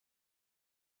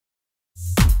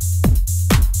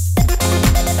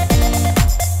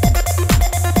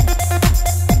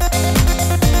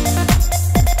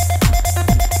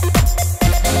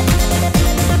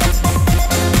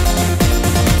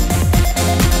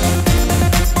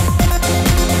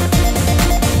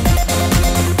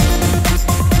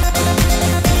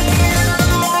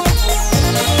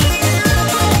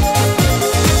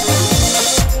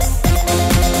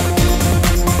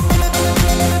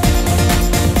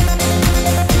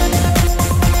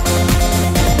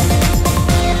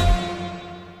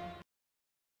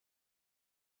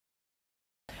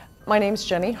My name's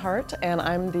Jenny Hart, and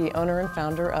I'm the owner and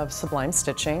founder of Sublime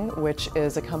Stitching, which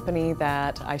is a company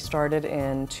that I started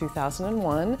in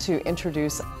 2001 to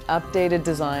introduce updated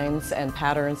designs and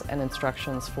patterns and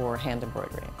instructions for hand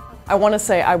embroidery. I want to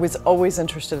say I was always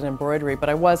interested in embroidery, but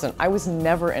I wasn't. I was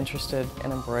never interested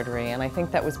in embroidery, and I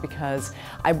think that was because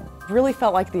I really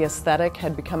felt like the aesthetic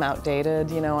had become outdated.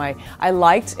 You know, I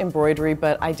liked embroidery,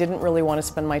 but I didn't really want to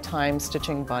spend my time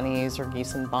stitching bunnies or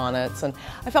geese in bonnets, and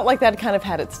I felt like that kind of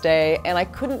had its day, and I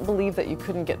couldn't believe that you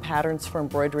couldn't get patterns for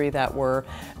embroidery that were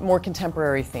more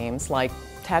contemporary themes, like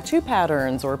tattoo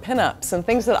patterns or pinups and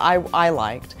things that I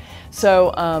liked.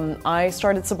 So I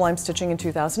started Sublime Stitching in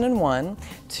 2001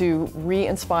 to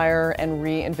re-inspire and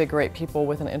reinvigorate people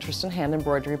with an interest in hand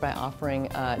embroidery by offering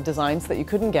designs that you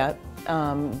couldn't get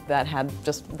that had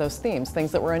just those themes,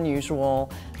 things that were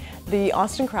unusual. The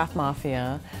Austin Craft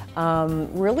Mafia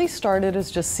really started as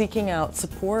just seeking out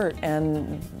support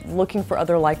and looking for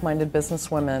other like-minded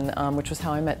businesswomen, which was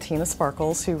how I met Tina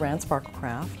Sparkles, who ran Sparkle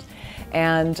Craft.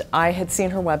 And I had seen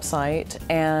her website,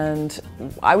 and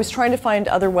I was trying to find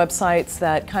other websites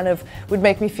that kind of would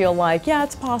make me feel like, yeah,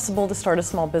 it's possible to start a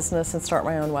small business and start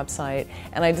my own website.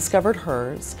 And I discovered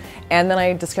hers, and then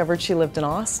I discovered she lived in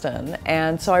Austin.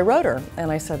 And so I wrote her,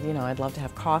 and I said, you know, I'd love to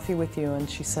have coffee with you. And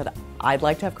she said, I'd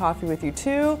like to have coffee with you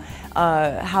too.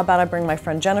 How about I bring my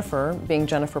friend Jennifer, being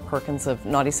Jennifer Perkins of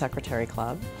Naughty Secretary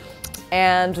Club.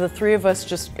 And the three of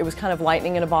us it was kind of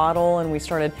lightning in a bottle,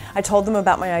 and I told them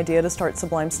about my idea to start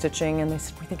Sublime Stitching, and they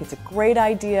said, we think it's a great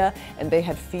idea, and they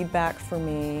had feedback for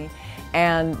me.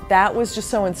 And that was just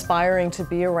so inspiring to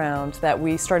be around that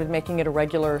we started making it a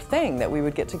regular thing, that we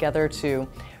would get together to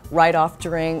write off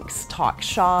drinks, talk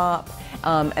shop,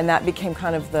 and that became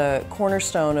kind of the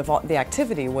cornerstone of the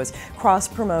activity, was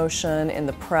cross-promotion in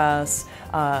the press,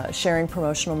 sharing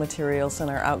promotional materials in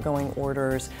our outgoing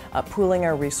orders, pooling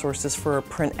our resources for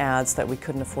print ads that we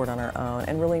couldn't afford on our own,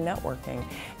 and really networking.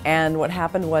 And what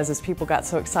happened was, as people got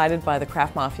so excited by the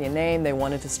Craft Mafia name, they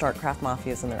wanted to start Craft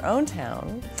Mafias in their own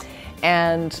town.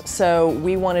 And so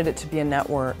we wanted it to be a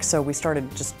network, so we started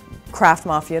just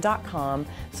craftmafia.com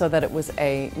so that it was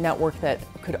a network that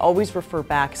could always refer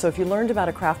back. So if you learned about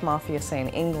a Craft Mafia, say in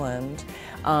England,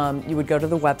 you would go to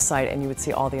the website and you would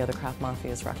see all the other Craft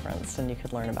Mafias referenced, and you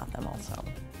could learn about them also.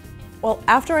 Well,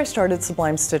 after I started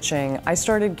Sublime Stitching, I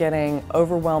started getting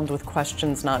overwhelmed with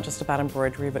questions, not just about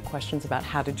embroidery, but questions about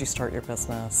how did you start your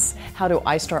business? How do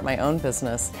I start my own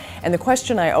business? And the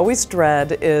question I always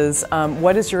dread is,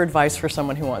 what is your advice for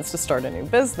someone who wants to start a new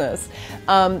business?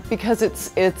 Because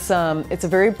it's a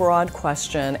very broad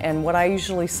question, and what I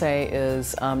usually say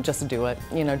is just do it.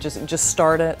 You know, just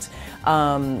start it,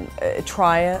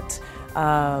 try it.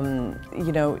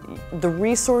 You know, the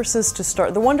resources to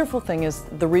start, the wonderful thing is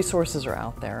the resources are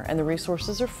out there, and the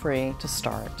resources are free to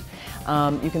start.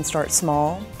 You can start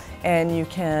small, and you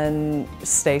can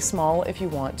stay small if you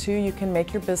want to. You can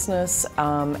make your business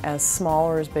as small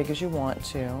or as big as you want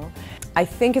to. I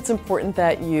think it's important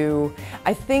that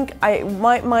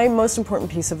my most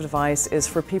important piece of advice is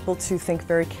for people to think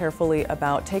very carefully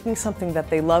about taking something that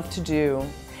they love to do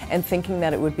and thinking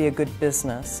that it would be a good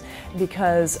business,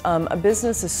 because a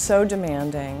business is so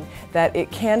demanding that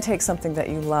it can take something that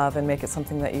you love and make it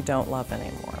something that you don't love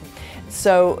anymore.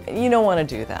 So you don't want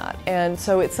to do that. And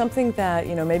so it's something that,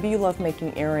 you know, maybe you love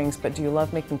making earrings, but do you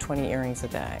love making 20 earrings a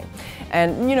day?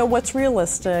 And you know, what's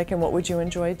realistic and what would you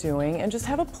enjoy doing? And just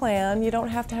have a plan. You don't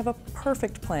have to have a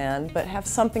perfect plan, but have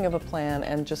something of a plan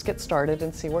and just get started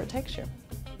and see where it takes you.